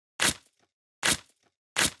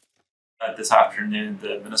This afternoon,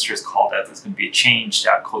 the minister has called out there's going to be a change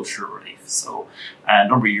to agricultural relief. So, a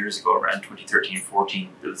number of years ago, around 2013-14,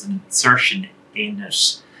 there was an insertion in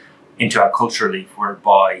it into agricultural relief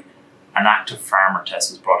whereby an active farmer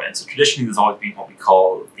test was brought in. So traditionally, there's always been what we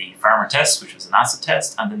call the farmer test, which was an acid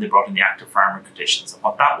test, and then they brought in the active farmer conditions. And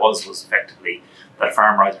what that was effectively that a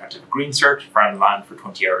farmer either had to have a green cert, farm the land for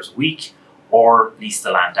 20 hours a week, or lease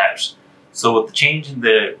the land out. So with the change in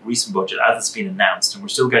the recent budget, as it's been announced, and we're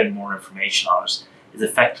still getting more information on it, is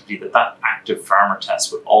effectively that active farmer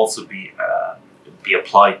test would also be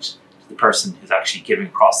applied to the person who's actually giving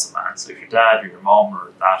across the land. So if your dad or your mom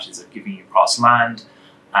or that is giving you across land,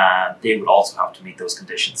 they would also have to meet those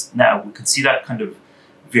conditions. Now, we can see that kind of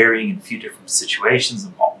varying in a few different situations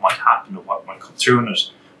and what might happen and what might come through in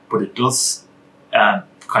it, but it does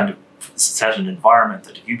kind of set an environment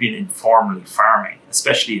that if you've been informally farming,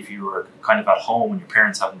 especially if you were kind of at home and your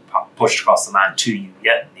parents haven't pushed across the land to you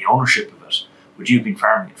yet in the ownership of it, but you've been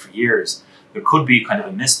farming it for years, there could be kind of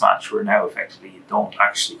a mismatch where now effectively you don't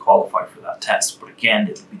actually qualify for that test. But again,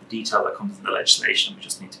 it'll be the detail that comes in the legislation. We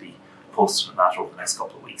just need to be posted on that over the next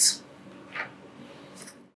couple of weeks.